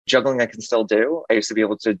juggling I can still do. I used to be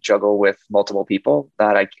able to juggle with multiple people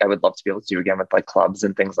that I would love to be able to do again with like clubs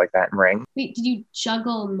and things like that and ring. Wait, did you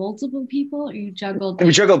juggle multiple people or you juggled? And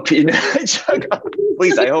we juggle, please,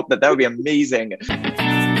 I hope that would be amazing.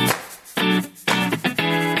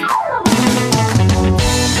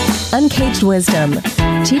 Uncaged Wisdom,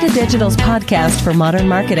 Cheetah Digital's podcast for modern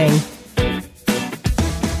marketing.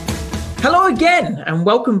 Hello again, and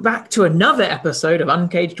welcome back to another episode of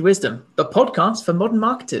Uncaged Wisdom, the podcast for modern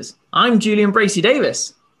marketers. I'm Julian Bracey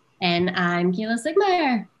Davis. And I'm Keela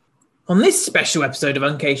Sigmeyer. On this special episode of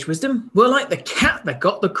Uncaged Wisdom, we're like the cat that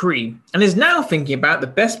got the cream and is now thinking about the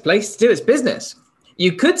best place to do its business.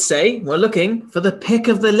 You could say we're looking for the pick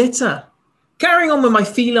of the litter. Carrying on with my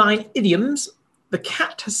feline idioms, the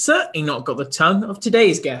cat has certainly not got the tongue of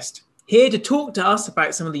today's guest. Here to talk to us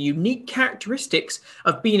about some of the unique characteristics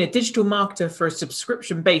of being a digital marketer for a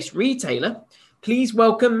subscription-based retailer, please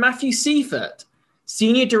welcome Matthew Seifert,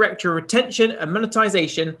 Senior Director of Retention and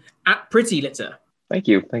Monetization at Pretty Litter. Thank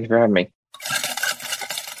you. Thank you for having me.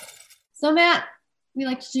 So Matt, we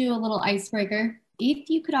like to do a little icebreaker. If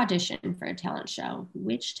you could audition for a talent show,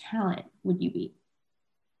 which talent would you be?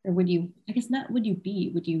 Or would you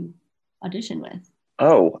audition with?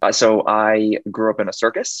 So I grew up in a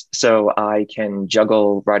circus, so I can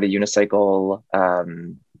juggle, ride a unicycle. I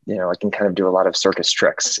can kind of do a lot of circus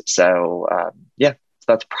tricks. So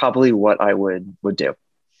that's probably what I would do.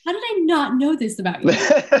 How did I not know this about you?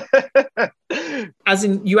 As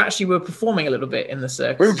in, you actually were performing a little bit in the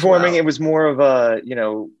circus. We were performing. Well. It was more of a,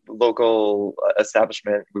 local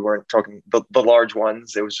establishment. We weren't talking the large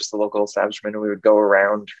ones. It was just a local establishment. And we would go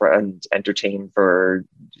around and entertain for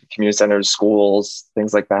community centers, schools,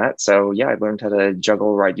 things like that. So yeah, I learned how to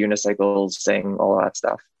juggle, ride unicycles, sing, all that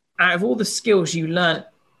stuff. Out of all the skills you learned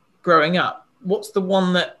growing up, what's the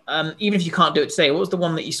one that, even if you can't do it today, what was the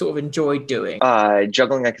one that you sort of enjoyed doing?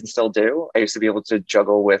 Juggling I can still do. I used to be able to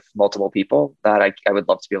juggle with multiple people that I would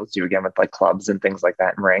love to be able to do again with like clubs and things like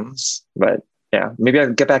that and rings. But yeah, maybe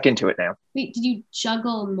I'll get back into it now. Wait, did you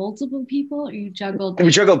juggle multiple people or you juggled? We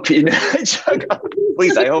juggle. Please,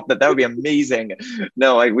 I hope that would be amazing.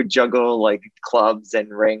 No, I would juggle like clubs and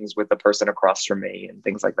rings with the person across from me and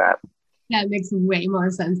things like that. That makes way more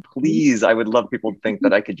sense. Please, I would love people to think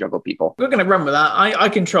that I could juggle people. We're going to run with that. I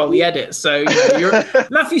control the edit. So you're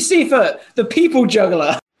Matthew Seifert, the people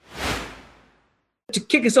juggler. To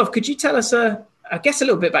kick us off, could you tell us, a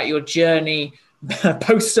little bit about your journey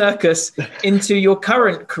post-circus into your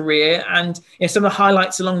current career and some of the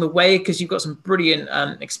highlights along the way, because you've got some brilliant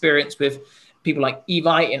experience with people like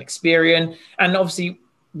Evite and Experian, and obviously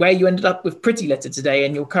where you ended up with Pretty Litter today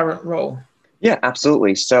in your current role. Yeah,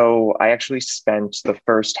 absolutely. So I actually spent the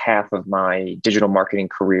first half of my digital marketing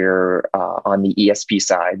career on the ESP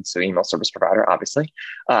side, so email service provider, obviously,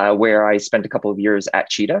 where I spent a couple of years at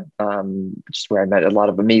Cheetah, which is where I met a lot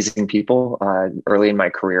of amazing people early in my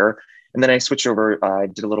career. And then I switched over, I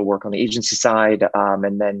did a little work on the agency side,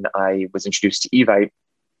 and then I was introduced to Evite,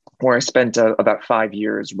 where I spent about 5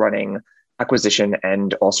 years running acquisition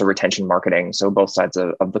and also retention marketing. So both sides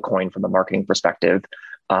of the coin from a marketing perspective.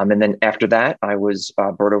 And then after that, I was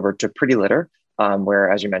brought over to Pretty Litter, where,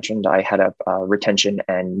 as you mentioned, I head up retention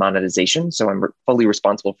and monetization. So I'm fully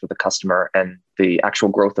responsible for the customer and the actual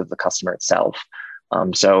growth of the customer itself.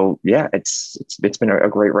 So yeah, it's been a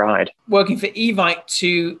great ride. Working for Evite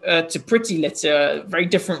to Pretty Litter, very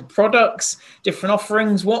different products, different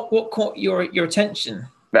offerings. What caught your attention?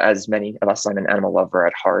 As many of us, I'm an animal lover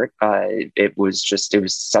at heart. It was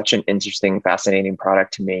such an interesting, fascinating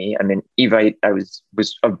product to me. I mean, Evite,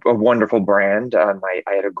 was a wonderful brand. I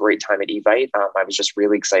had a great time at Evite. I was just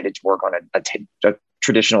really excited to work on a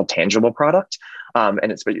traditional tangible product. And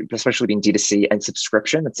it's especially being D2C and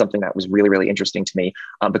subscription. It's something that was really, really interesting to me.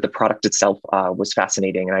 But the product itself was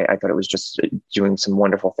fascinating. And I thought it was just doing some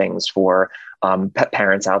wonderful things for pet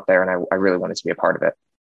parents out there. And I really wanted to be a part of it.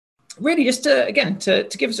 Really, just to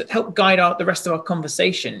give us, help guide the rest of our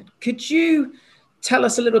conversation, could you tell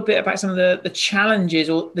us a little bit about some of the challenges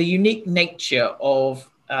or the unique nature of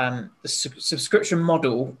the subscription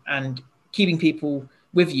model and keeping people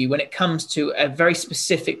with you when it comes to a very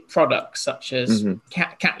specific product such as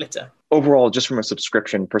cat litter? Overall, just from a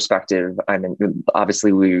subscription perspective, I mean,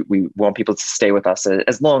 obviously we want people to stay with us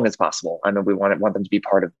as long as possible. I mean, we want them to be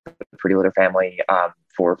part of the Pretty Litter family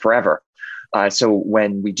for forever. So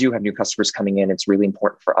when we do have new customers coming in, it's really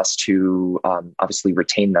important for us to obviously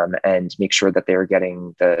retain them and make sure that they're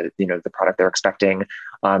getting the product they're expecting,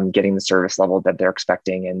 getting the service level that they're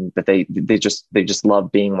expecting, and that they just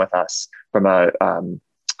love being with us from a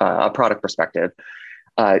product perspective.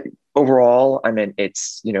 Overall, I mean,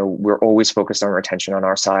 it's, we're always focused on retention on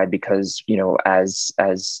our side because, as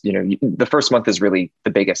the first month is really the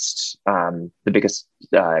biggest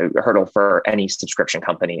hurdle for any subscription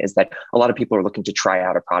company, is that a lot of people are looking to try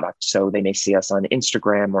out a product. So they may see us on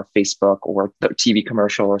Instagram or Facebook or the TV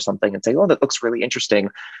commercial or something and say, oh, that looks really interesting.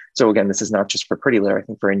 So again, this is not just for Pretty Litter. I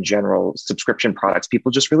think for in general subscription products, people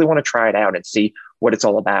just really want to try it out and see what it's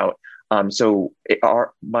all about.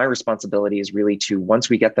 My responsibility is really to, once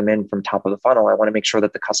we get them in from top of the funnel, I want to make sure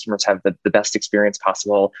that the customers have the best experience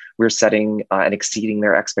possible. We're setting and exceeding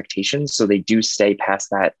their expectations, so they do stay past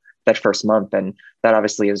that first month, and that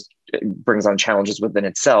obviously brings on challenges within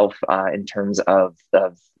itself in terms of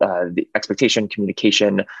the expectation,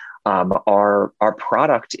 communication. Our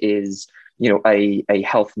product is a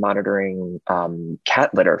health monitoring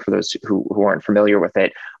cat litter, for those who aren't familiar with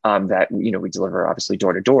it, that we deliver obviously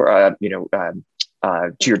door to door,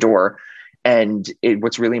 to your door. And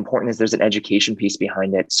what's really important is there's an education piece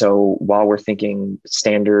behind it. So while we're thinking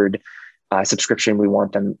standard subscription, we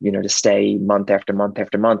want them to stay month after month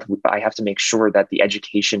after month, I have to make sure that the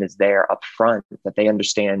education is there up front, that they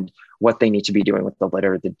understand what they need to be doing with the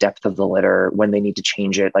litter, the depth of the litter, when they need to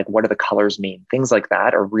change it, like what do the colors mean. Things like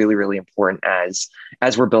that are really, really important as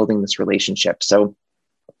we're building this relationship. So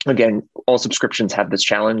again, all subscriptions have this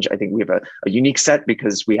challenge. I think we have a unique set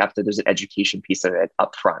because there's an education piece of it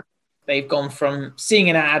up front. They've gone from seeing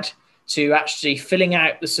an ad to actually filling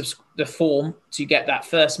out the form to get that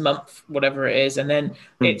first month, whatever it is. And then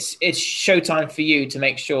it's showtime for you to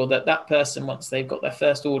make sure that person, once they've got their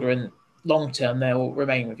first order and long term, they'll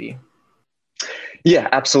remain with you. Yeah,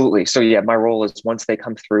 absolutely. So yeah, my role is, once they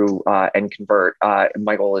come through and convert,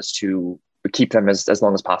 my goal is to keep them as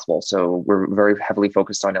long as possible. So we're very heavily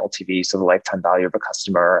focused on LTV, so the lifetime value of a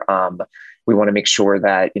customer. We want to make sure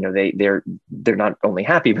that they're not only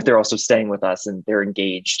happy, but they're also staying with us and they're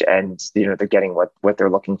engaged, and they're getting what they're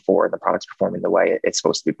looking for, and the product's performing the way it's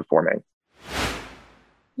supposed to be performing.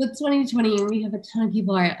 With 2020, we have a ton of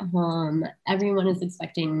people at home. Everyone is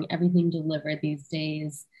expecting everything delivered these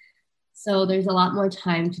days. So there's a lot more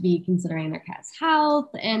time to be considering their cat's health,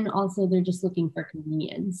 and also they're just looking for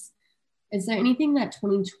convenience. Is there anything that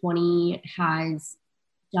 2020 has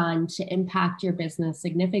done to impact your business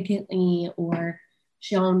significantly, or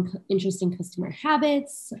shown interesting customer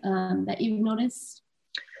habits that you've noticed?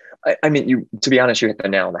 I mean, to be honest, you hit the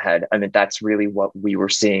nail on the head. I mean, that's really what we were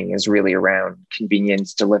seeing, is really around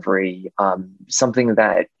convenience, delivery, something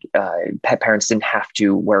that pet parents didn't have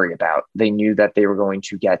to worry about. They knew that they were going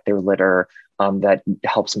to get their litter that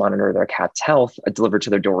helps monitor their cat's health delivered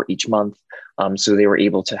to their door each month. So they were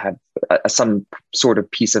able to have some sort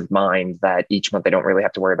of peace of mind that each month they don't really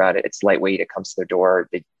have to worry about it. It's lightweight. It comes to their door.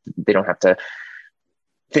 They don't have to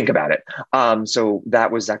think about it. So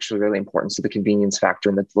that was actually really important. So the convenience factor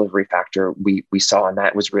and the delivery factor we saw, and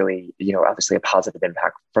that was really, obviously a positive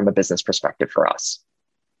impact from a business perspective for us.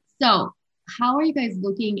 So how are you guys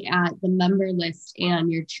looking at the member list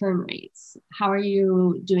and your churn rates? How are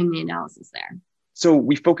you doing the analysis there? So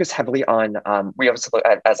we focus heavily on, we obviously look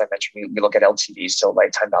at, as I mentioned, we look at LTV, so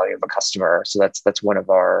lifetime value of a customer. So that's one of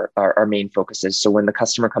our main focuses. So when the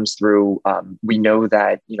customer comes through, we know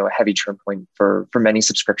that, a heavy churn point for many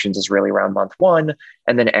subscriptions is really around month one.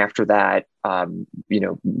 And then after that, from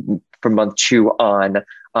month two on,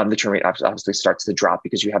 the churn rate obviously starts to drop,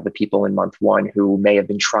 because you have the people in month one who may have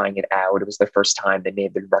been trying it out. It was their first time. They may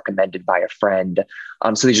have been recommended by a friend.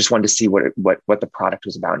 So they just wanted to see what the product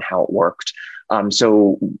was about and how it worked.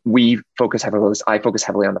 So I focus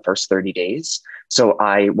heavily on the first 30 days. So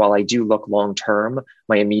while I do look long-term,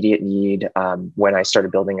 my immediate need, when I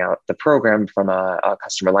started building out the program from a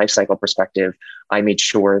customer lifecycle perspective, I made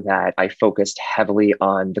sure that I focused heavily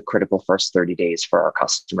on the critical first 30 days for our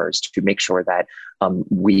customers, to make sure that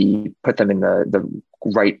we put them in the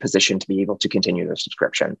right position to be able to continue their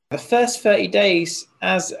subscription. The first 30 days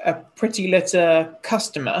as a Pretty Litter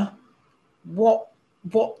customer, what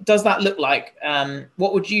does that look like?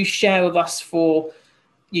 What would you share with us for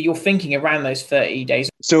your thinking around those 30 days?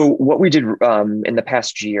 So what we did in the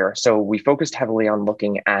past year, so we focused heavily on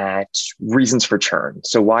looking at reasons for churn.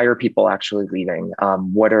 So why are people actually leaving?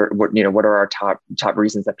 What are our top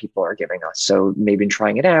reasons that people are giving us? So they've been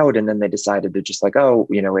trying it out, and then they decided to just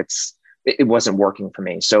it wasn't working for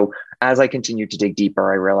me. So as I continued to dig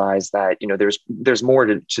deeper, I realized that, there's more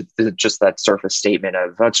to just that surface statement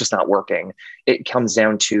of, oh, it's just not working. It comes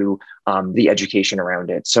down to the education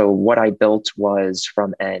around it. So what I built was,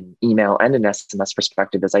 from an email and an SMS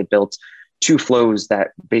perspective, is I built two flows that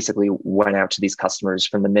basically went out to these customers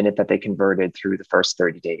from the minute that they converted through the first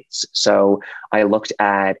 30 days. So I looked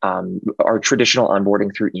at our traditional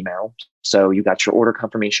onboarding through email. So you got your order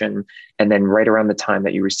confirmation, and then right around the time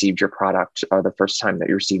that you received your product, or the first time that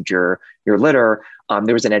you received your litter,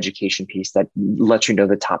 there was an education piece that lets you know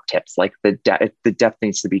the top tips, like the depth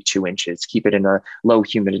needs to be 2 inches, keep it in a low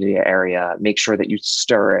humidity area, make sure that you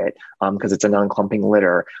stir it because it's a non-clumping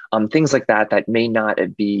litter, things like that that may not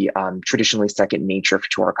be traditionally second nature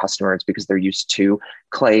to our customers because they're used to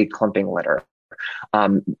clay clumping litter.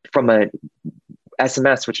 From a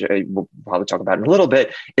SMS, which I will probably talk about in a little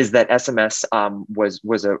bit, is that SMS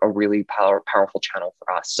was a really powerful channel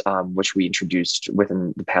for us, which we introduced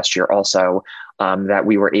within the past year also, that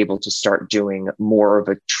we were able to start doing more of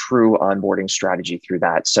a true onboarding strategy through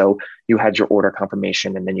that. So you had your order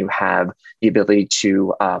confirmation, and then you have the ability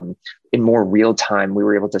to, in more real time, we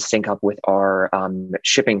were able to sync up with our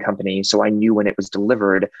shipping company. So I knew when it was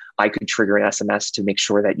delivered, I could trigger an SMS to make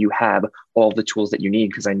sure that you have all the tools that you need,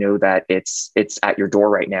 because I know that it's at your door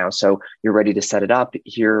right now. So you're ready to set it up.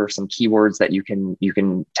 Here are some keywords that you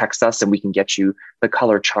can text us, and we can get you the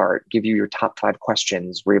color chart, give you your top 5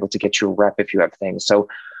 questions. We're able to get you a rep if you have things. So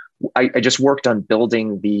I just worked on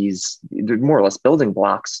building these more or less building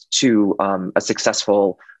blocks to a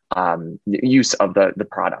successful use of the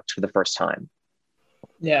product for the first time.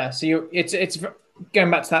 Yeah, so it's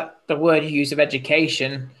going back to the word you use of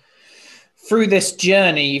education. Through this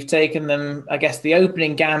journey, you've taken them, I guess the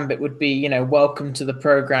opening gambit would be, welcome to the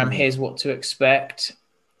program, here's what to expect.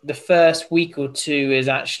 The first week or 2 is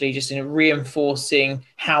actually just in reinforcing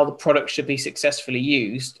how the product should be successfully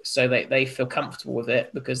used so that they feel comfortable with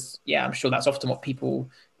it, because I'm sure that's often what people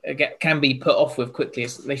can be put off with quickly,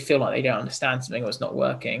 is they feel like they don't understand something or it's not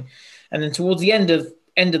working. And then towards the end of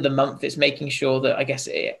the month, it's making sure that, I guess,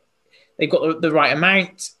 they've got the right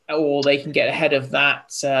amount, or they can get ahead of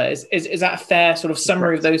that. Is that a fair sort of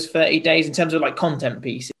summary of those 30 days in terms of like content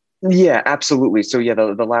pieces? Yeah, absolutely. So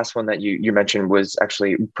the last one that you mentioned was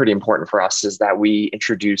actually pretty important for us, is that we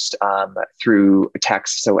introduced through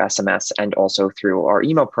text, so SMS, and also through our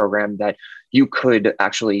email program, that you could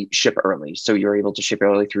actually ship early. So you're able to ship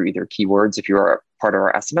early through either keywords if you're part of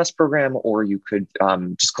our SMS program, or you could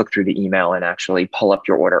just click through the email and actually pull up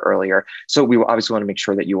your order earlier. So we obviously want to make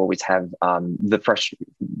sure that you always have the fresh,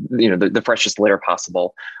 the freshest litter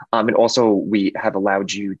possible. And also we have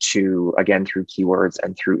allowed you to, again, through keywords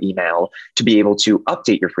and through email, to be able to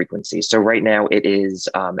update your frequency. So right now it is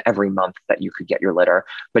every month that you could get your litter.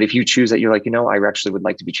 But if you choose that you're like, I actually would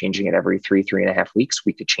like to be changing it every 3.5 weeks,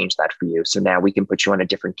 we could change that for you. So now we can put you on a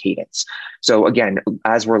different cadence. So again,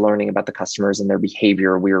 as we're learning about the customers and their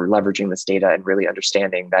behavior, we're leveraging this data and really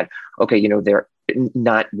understanding that, okay, they're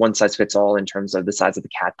not one size fits all in terms of the size of the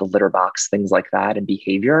cat, the litter box, things like that, and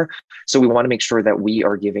behavior. So we want to make sure that we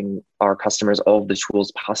are giving our customers all of the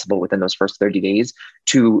tools possible within those first 30 days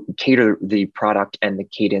to cater the product and the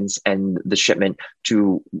cadence and the shipment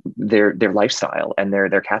to their lifestyle and their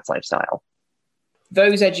cat's lifestyle.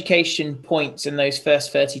 Those education points in those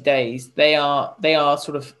first 30 days, they are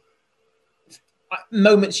sort of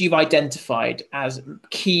moments you've identified as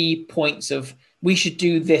key points of, we should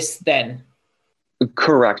do this then.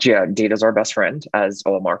 Correct. Yeah. Data is our best friend, as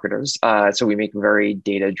all marketers. So we make very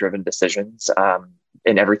data-driven decisions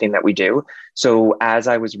in everything that we do. So as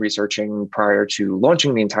I was researching prior to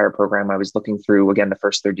launching the entire program, I was looking through, again, the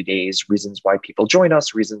first 30 days, reasons why people join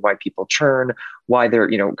us, reasons why people churn, why their,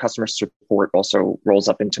 customer support also rolls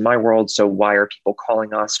up into my world. So why are people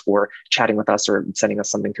calling us or chatting with us or sending us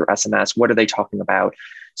something through SMS? What are they talking about?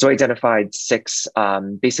 So I identified 6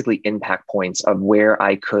 basically impact points of where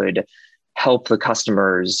I could help the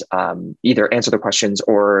customers either answer the questions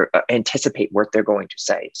or anticipate what they're going to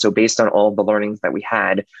say. So based on all the learnings that we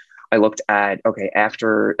had, I looked at, okay,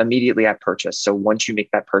 immediately at purchase. So once you make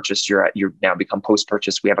that purchase, you're now become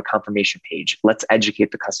post-purchase. We have a confirmation page. Let's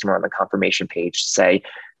educate the customer on the confirmation page to say,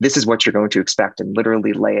 this is what you're going to expect, and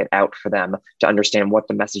literally lay it out for them to understand what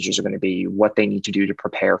the messages are going to be, what they need to do to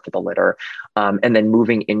prepare for the litter. And then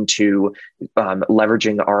moving into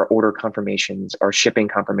leveraging our order confirmations, our shipping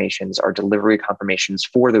confirmations, our delivery confirmations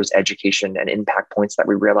for those education and impact points that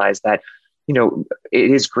we realize that,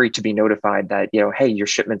 it is great to be notified that, hey, your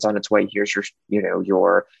shipment's on its way. Here's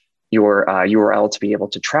your URL to be able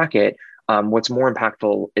to track it. What's more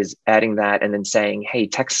impactful is adding that and then saying, hey,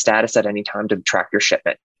 text status at any time to track your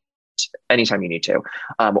shipment anytime you need to.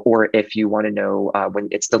 Or if you want to know when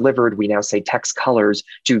it's delivered, we now say text colors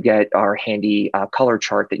to get our handy color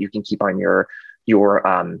chart that you can keep on your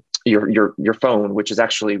your phone, which is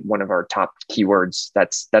actually one of our top keywords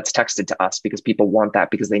that's texted to us because people want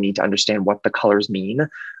that because they need to understand what the colors mean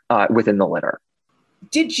within the litter.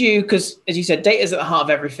 Did you, because as you said, data is at the heart of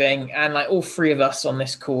everything, and like all three of us on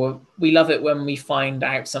this call, we love it when we find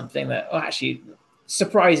out something that actually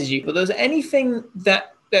surprises you. But was there anything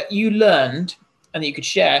that you learned and that you could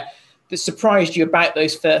share that surprised you about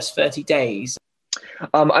those first 30 days?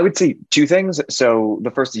 I would say two things. So the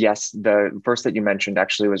first, yes, the first that you mentioned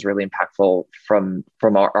actually was really impactful from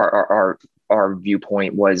our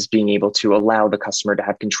viewpoint, was being able to allow the customer to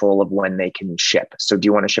have control of when they can ship. So do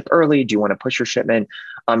you want to ship early? Do you want to push your shipment?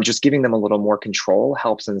 Just giving them a little more control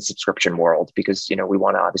helps in the subscription world because, we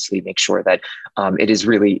want to obviously make sure that it is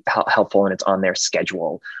really helpful and it's on their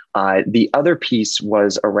schedule. The other piece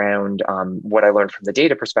was around what I learned from the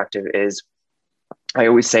data perspective is I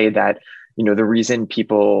always say that, the reason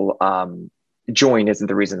people join isn't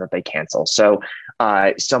the reason that they cancel. So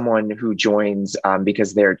someone who joins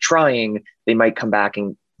because they're trying, they might come back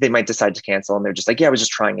and they might decide to cancel and they're just like, yeah, I was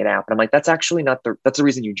just trying it out. And I'm like, that's actually not that's the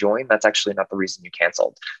reason you joined. That's actually not the reason you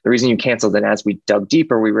canceled. The reason you canceled, and as we dug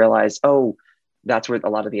deeper, we realized, oh, that's where a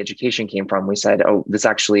lot of the education came from. We said, oh, this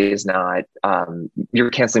actually is not, you're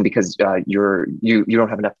canceling because you don't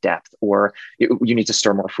have enough depth, or you need to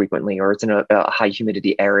stir more frequently, or it's in a high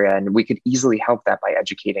humidity area. And we could easily help that by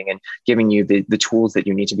educating and giving you the tools that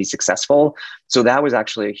you need to be successful. So that was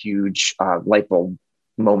actually a huge light bulb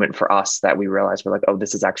moment for us that we realized we're like, oh,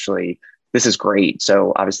 this is great.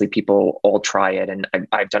 So obviously people all try it. And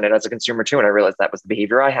I've done it as a consumer too. And I realized that was the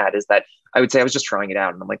behavior I had, is that I would say I was just trying it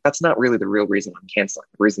out. And I'm like, that's not really the real reason I'm canceling.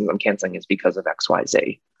 The reason I'm canceling is because of X, Y,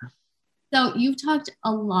 Z. So you've talked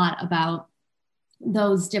a lot about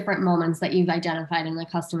those different moments that you've identified in the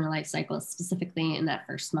customer life cycle, specifically in that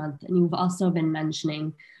first month. And you've also been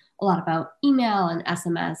mentioning a lot about email and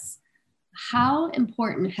SMS. How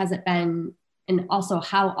important has it been? And also,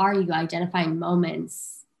 how are you identifying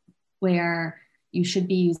moments where you should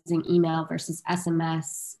be using email versus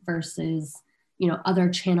SMS versus, other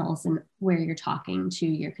channels and where you're talking to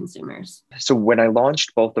your consumers? So when I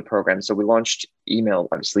launched both the programs, so we launched email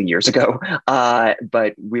obviously years ago,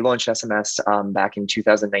 but we launched SMS back in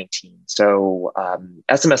 2019. So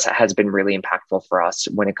SMS has been really impactful for us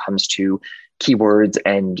when it comes to keywords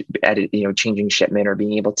and changing shipment or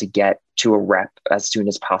being able to get to a rep as soon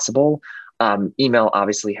as possible. Email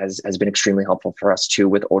obviously has been extremely helpful for us too,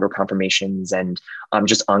 with order confirmations and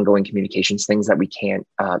just ongoing communications, things that we can't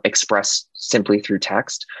express simply through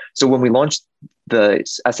text. So when we launched the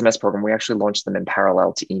SMS program, we actually launched them in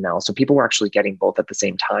parallel to email. So people were actually getting both at the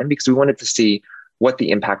same time because we wanted to see what the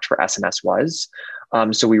impact for SMS was.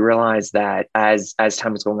 So we realized that as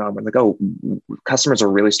time was going on, we're like, oh, customers are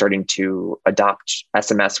really starting to adopt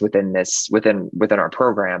SMS within our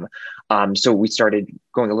program. So we started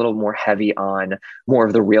going a little more heavy on more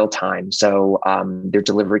of the real time. So their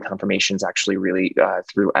delivery confirmations actually really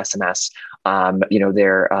through SMS.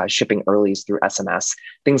 Their shipping earlies through SMS,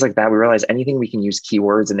 things like that. We realized anything we can use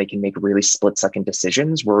keywords and they can make really split-second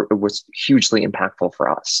decisions was hugely impactful for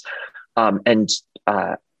us.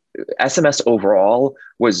 SMS overall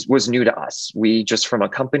was new to us. We just, from a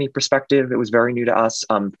company perspective, it was very new to us.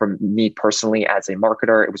 From me personally as a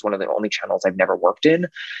marketer, it was one of the only channels I've never worked in.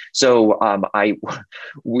 So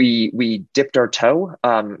we dipped our toe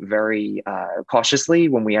very cautiously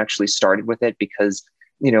when we actually started with it, because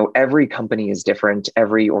every company is different,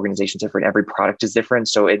 every organization is different, every product is different.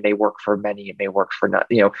 So it may work for many, it may work for not.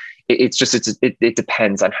 It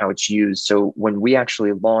depends on how it's used. So when we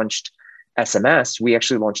actually launched SMS, we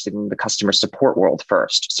actually launched it in the customer support world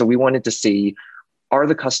first. So we wanted to see, are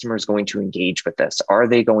the customers going to engage with this? Are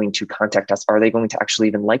they going to contact us? Are they going to actually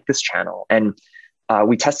even like this channel? And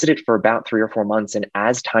we tested it for about 3 or 4 months. And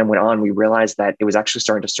as time went on, we realized that it was actually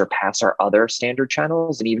starting to surpass our other standard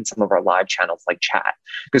channels and even some of our live channels like chat,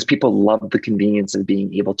 because people love the convenience of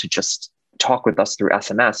being able to just talk with us through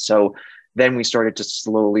SMS. So then we started to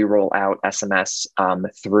slowly roll out SMS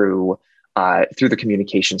through the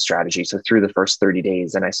communication strategy. So through the first 30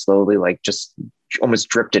 days, and I slowly just almost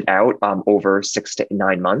dripped it out over 6 to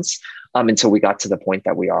 9 months until we got to the point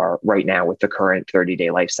that we are right now with the current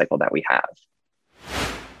 30-day life cycle that we have.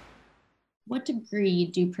 What degree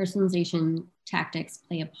do personalization tactics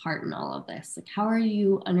play a part in all of this? How are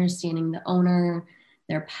you understanding the owner,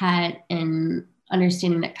 their pet, and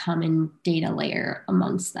understanding that common data layer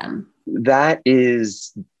amongst them? That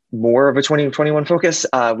is more of a 2021 focus.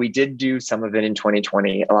 We did do some of it in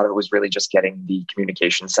 2020. A lot of it was really just getting the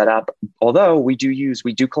communication set up. Although we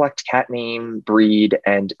do collect cat name, breed,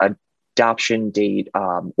 and adoption date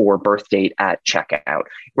or birth date at checkout.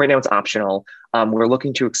 Right now it's optional. We're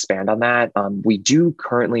looking to expand on that. We do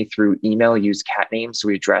currently through email use cat names. So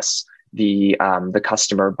we address the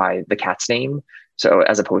customer by the cat's name. So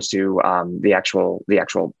as opposed to the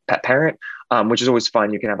actual pet parent, which is always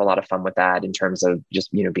fun. You can have a lot of fun with that in terms of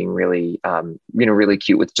just, being really, really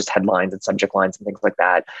cute with just headlines and subject lines and things like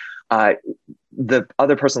that. The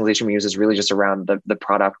other personalization we use is really just around the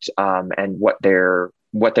product and what they're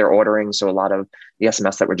ordering. So a lot of the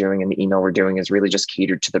SMS that we're doing and the email we're doing is really just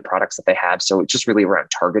catered to the products that they have. So it's just really around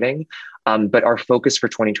targeting. But our focus for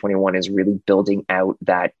 2021 is really building out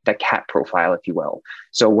that cat profile, if you will.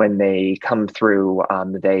 So when they come through,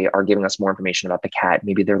 they are giving us more information about the cat,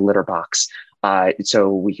 maybe their litter box.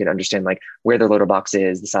 So we can understand like where their litter box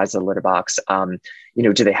is, the size of the litter box.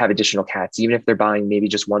 Do they have additional cats? Even if they're buying maybe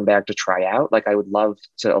just one bag to try out, like I would love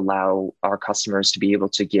to allow our customers to be able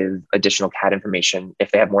to give additional cat information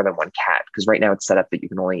if they have more than one cat, because right now it's set up that you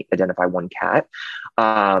can only identify one cat.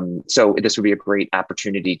 So this would be a great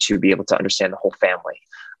opportunity to be able to understand the whole family.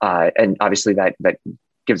 And obviously that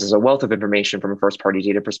gives us a wealth of information from a first party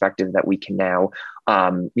data perspective that we can now,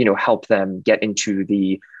 help them get into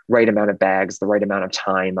the right amount of bags, the right amount of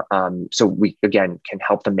time. So we, again, can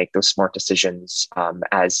help them make those smart decisions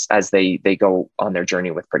as they go on their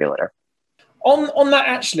journey with Pretty Litter. On that,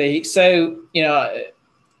 actually, so,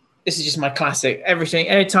 this is just my classic. Every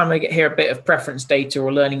time I hear a bit of preference data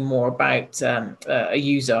or learning more about a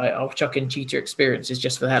user, I'll chuck in Cheetah experiences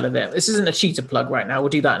just for the hell of it. This isn't a Cheetah plug right now. We'll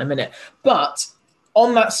do that in a minute. But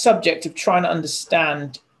on that subject of trying to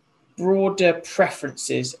understand broader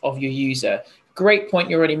preferences of your user, great point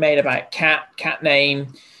you already made about cat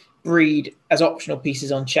name, breed as optional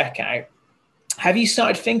pieces on checkout. Have you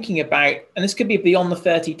started thinking about, and this could be beyond the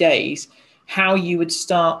 30 days, how you would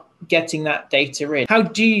start getting that data in? How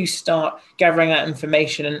do you start gathering that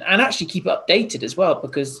information and actually keep it updated as well?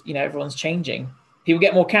 Because, everyone's changing. People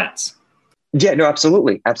get more cats. Yeah, no,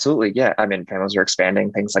 absolutely. Absolutely. Yeah. I mean, families are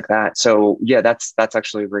expanding, things like that. So yeah, that's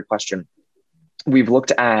actually a great question. We've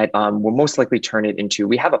looked at, we'll most likely turn it into,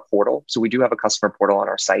 we have a portal. So we do have a customer portal on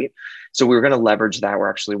our site. So we're going to leverage that. We're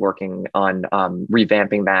actually working on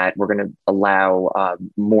revamping that. We're going to allow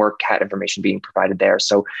more cat information being provided there.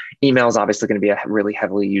 So email is obviously going to be a really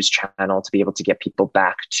heavily used channel to be able to get people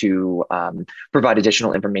back to provide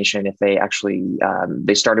additional information. If they actually,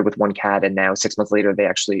 they started with one cat and now 6 months later,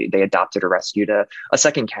 they adopted or rescued a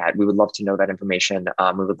second cat. We would love to know that information.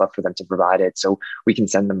 We would love for them to provide it. So we can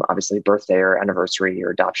send them obviously birthday or anniversary or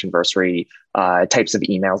adoption anniversary types of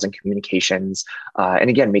emails and communications. And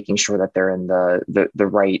again, making sure that they're in the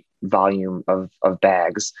right volume of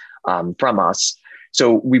bags from us.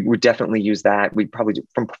 So we would definitely use that. We probably do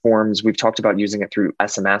from forms. We've talked about using it through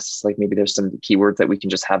SMS. Like maybe there's some keywords that we can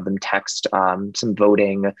just have them text, some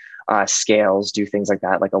voting scales, do things like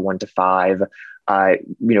that, like a 1 to 5.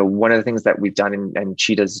 One of the things that we've done and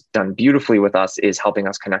Cheetah's done beautifully with us is helping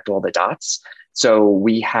us connect all the dots. So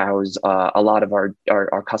we house a lot of our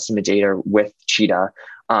customer data with Cheetah,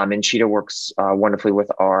 and Cheetah works wonderfully with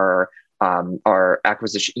our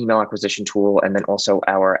email acquisition tool, and then also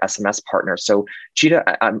our SMS partner. So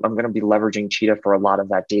Cheetah, I'm going to be leveraging Cheetah for a lot of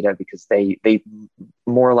that data because they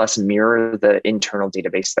more or less mirror the internal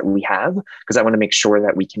database that we have, because I want to make sure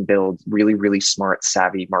that we can build really, really smart,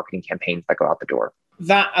 savvy marketing campaigns that go out the door.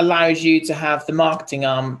 That allows you to have the marketing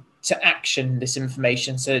arm to action this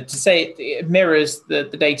information. So to say it mirrors the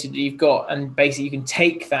data that you've got, and basically you can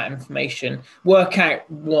take that information, work out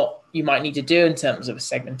what you might need to do in terms of a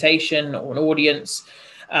segmentation or an audience,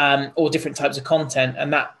 or different types of content.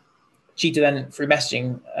 And that Cheetah then through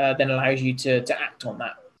messaging then allows you to act on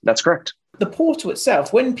that. That's correct. The portal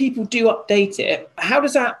itself, when people do update it, how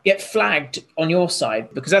does that get flagged on your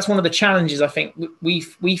side? Because that's one of the challenges I think we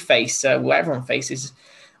face, everyone faces,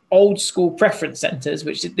 old school preference centers,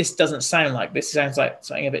 which this doesn't sound like. This sounds like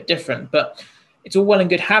something a bit different, but it's all well and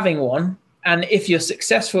good having one. And if you're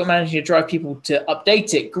successful at managing to drive people to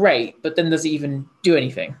update it, great, but then does it even do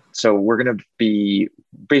anything? So we're going to be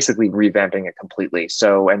basically revamping it completely.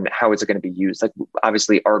 So, and how is it going to be used? Like,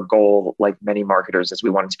 obviously our goal, like many marketers, is we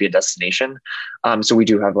want it to be a destination. So we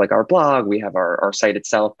do have like our blog, we have our site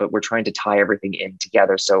itself, but we're trying to tie everything in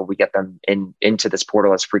together. So we get them into this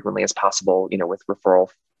portal as frequently as possible, with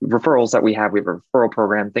referrals that we have a referral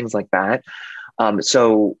program, things like that.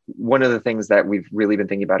 So one of the things that we've really been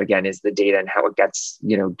thinking about, again, is the data and how it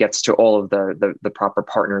gets to all of the proper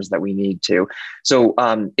partners that we need to. So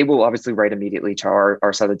it will obviously write immediately to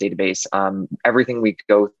our side of the database. Everything we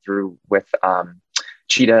go through with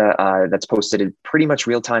Cheetah that's posted in pretty much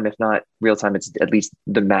real time. If not real time, it's at least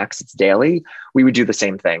the max, it's daily. We would do the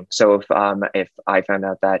same thing. So if I found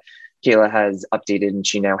out that Kayla has updated and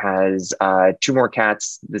she now has 2 more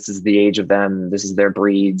cats. This is the age of them. This is their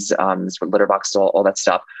breeds. This is what litter box, all that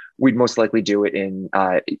stuff. We'd most likely do it in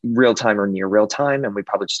real time or near real time, and we'd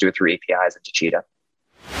probably just do it through APIs into Cheetah.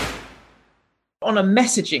 On a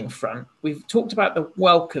messaging front, we've talked about the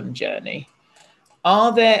welcome journey.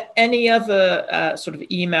 Are there any other sort of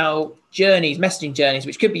email journeys, messaging journeys,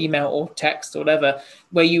 which could be email or text or whatever,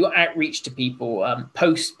 where you outreach to people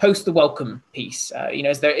post the welcome piece?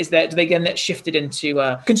 Is there do they get shifted into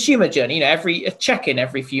a consumer journey? A check-in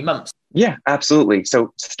every few months. Yeah, absolutely.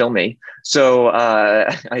 So still me. So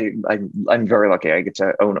I'm very lucky. I get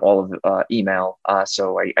to own all of email.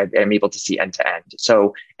 So I am able to see end to end.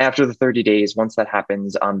 So after the 30 days, once that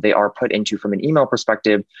happens, they are put into, from an email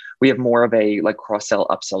perspective, we have more of a like cross-sell,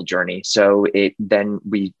 upsell journey. So then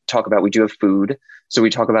we do have food. So we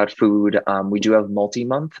talk about food. We do have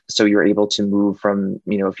multi-month. So you're able to move from,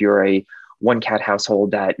 if you're a 1-cat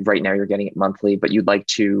household that right now you're getting it monthly, but you'd like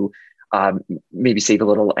to maybe save a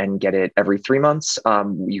little and get it every 3 months.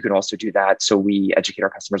 You can also do that. So we educate our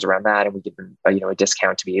customers around that, and we give them a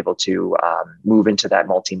discount to be able to move into that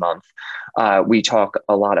multi-month. We talk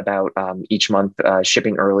a lot about each month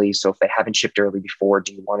shipping early. So if they haven't shipped early before,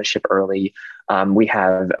 do you want to ship early? We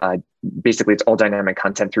have basically, it's all dynamic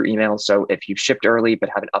content through email. So if you've shipped early but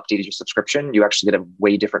haven't updated your subscription, you actually get a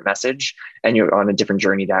way different message and you're on a different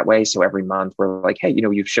journey that way. So every month we're like, hey,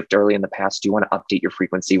 you've shipped early in the past. Do you want to update your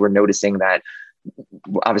frequency? We're noticing that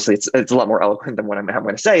obviously it's a lot more eloquent than what I'm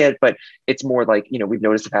going to say it, but it's more like, we've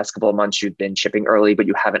noticed the past couple of months you've been shipping early, but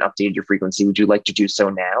you haven't updated your frequency. Would you like to do so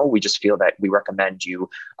now? We just feel that we recommend you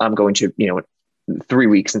going to, 3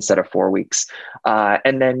 weeks instead of 4 weeks.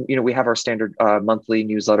 And then, we have our standard monthly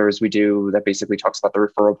newsletters we do that basically talks about the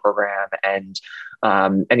referral program and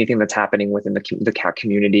anything that's happening within the cat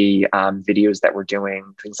community, videos that we're doing,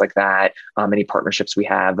 things like that, any partnerships we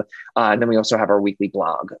have. And then we also have our weekly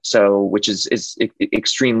blog, so which is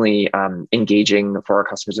extremely engaging for our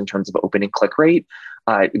customers in terms of open and click rate.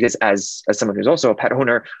 Because as someone who's also a pet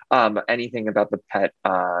owner, anything about the pet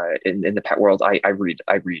in the pet world, I read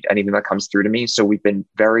anything that comes through to me. So we've been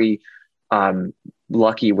very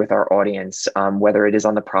lucky with our audience, whether it is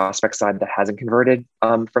on the prospect side that hasn't converted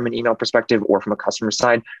from an email perspective or from a customer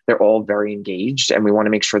side, they're all very engaged, and we want to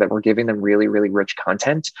make sure that we're giving them really, really rich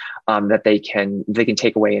content that they can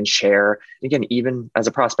take away and share. Again, even as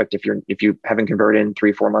a prospect, if you haven't converted in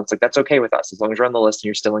 3-4 months, like that's okay with us. As long as you're on the list and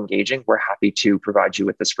you're still engaging, we're happy to provide you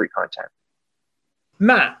with this free content.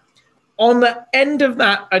 Matt, on the end of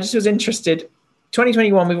that, I just was interested.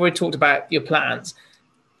 2021, we've already talked about your plans.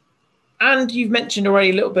 And you've mentioned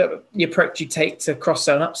already a little bit of the approach you take to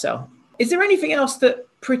cross-sell and upsell. Is there anything else that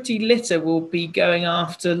Pretty Litter will be going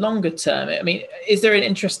after longer term? I mean, is there an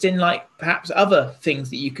interest in perhaps other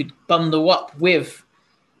things that you could bundle up with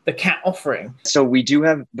the cat offering? So we do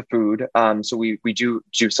have the food. So we do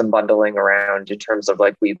some bundling around in terms of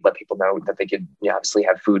we let people know that they could obviously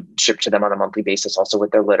have food shipped to them on a monthly basis, also with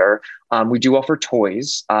their litter. We do offer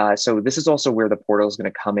toys. So this is also where the portal is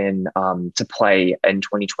going to come in to play in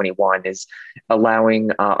 2021, is allowing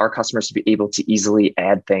our customers to be able to easily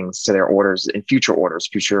add things to their orders and future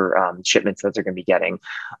shipments that they're going to be getting.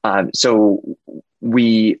 So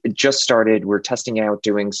we just started, we're testing out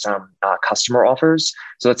doing some customer offers.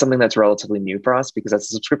 So that's something that's relatively new for us, because as a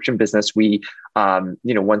subscription business, we,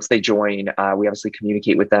 once they join, we obviously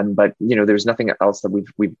communicate with them, but, there's nothing else that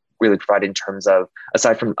we've really provided in terms of,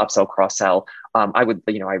 aside from upsell, cross-sell. I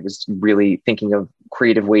was really thinking of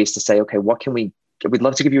creative ways to say, okay, we'd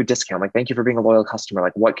love to give you a discount. Thank you for being a loyal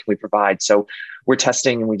customer. What can we provide? So we're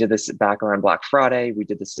testing, and we did this back around Black Friday. We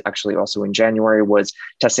did this actually also in January, was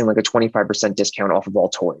testing a 25% discount off of all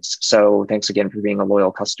toys. So thanks again for being a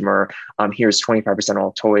loyal customer. Here's 25%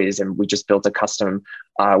 all toys. And we just built a custom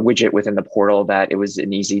widget within the portal that it was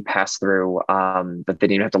an easy pass through, but they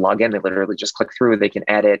didn't have to log in. They literally just click through, they can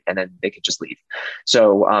add it, and then they could just leave.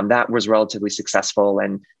 So that was relatively successful.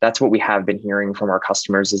 And that's what we have been hearing from our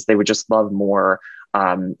customers, is they would just love more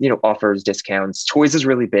offers, discounts. Toys is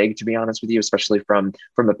really big, to be honest with you, especially from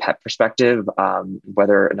a pet perspective,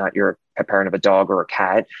 whether or not you're a pet parent of a dog or a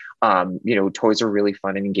cat. Toys are really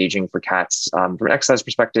fun and engaging for cats from an exercise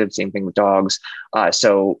perspective. Same thing with dogs.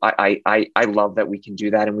 So I love that we can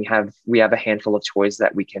do that, and we have a handful of toys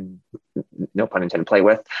that we can, no pun intended, play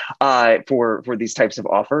with for these types of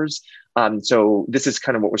offers. So this is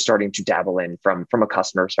kind of what we're starting to dabble in from a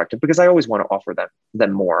customer perspective, because I always want to offer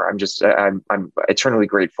them more. I'm eternally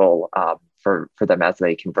grateful for them as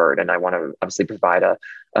they convert, and I want to obviously provide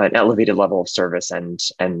an elevated level of service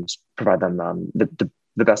and provide them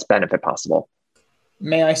the best benefit possible.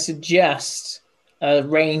 May I suggest a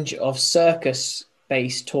range of Circus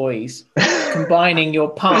based toys, combining your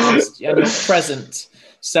past and your present.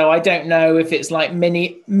 So I don't know if it's like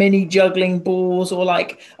mini juggling balls, or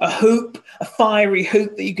like a fiery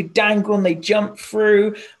hoop that you could dangle and they jump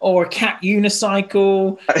through, or a cat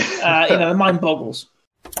unicycle. The mind boggles.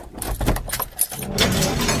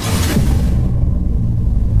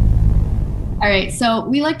 All right, so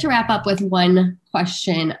we like to wrap up with one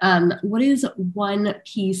question. What is one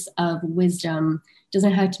piece of wisdom,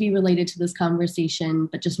 doesn't have to be related to this conversation,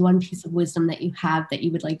 but just one piece of wisdom that you have that you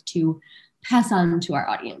would like to pass on to our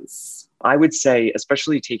audience? I would say,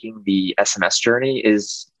 especially taking the SMS journey,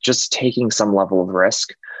 is just taking some level of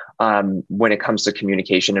risk when it comes to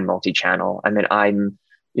communication and multi-channel. I mean,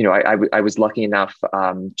 I was lucky enough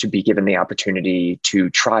to be given the opportunity to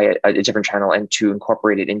try a different channel and to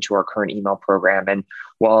incorporate it into our current email program. And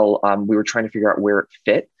while we were trying to figure out where it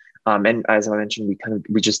fit, and as I mentioned,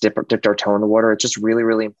 we just dipped our toe in the water. It's just really,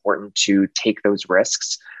 really important to take those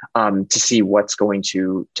risks to see what's going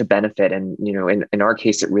to benefit. And in our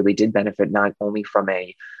case, it really did benefit not only from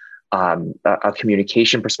a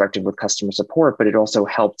communication perspective with customer support, but it also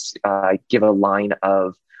helped give a line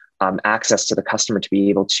of access to the customer to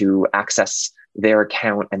be able to access their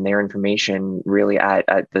account and their information really at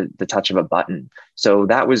the touch of a button. So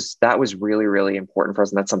that was really, really important for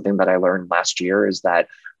us. And that's something that I learned last year, is that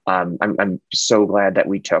I'm so glad that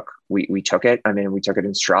we took it. I mean, we took it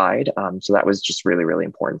in stride. So that was just really, really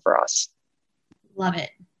important for us. Love it.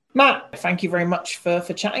 Matt, thank you very much for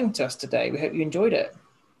chatting to us today. We hope you enjoyed it.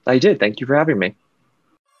 I did. Thank you for having me.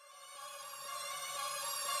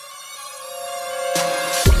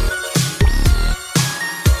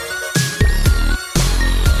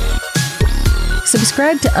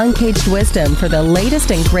 Subscribe to Uncaged Wisdom for the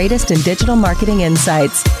latest and greatest in digital marketing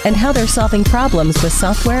insights and how they're solving problems with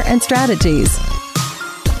software and strategies.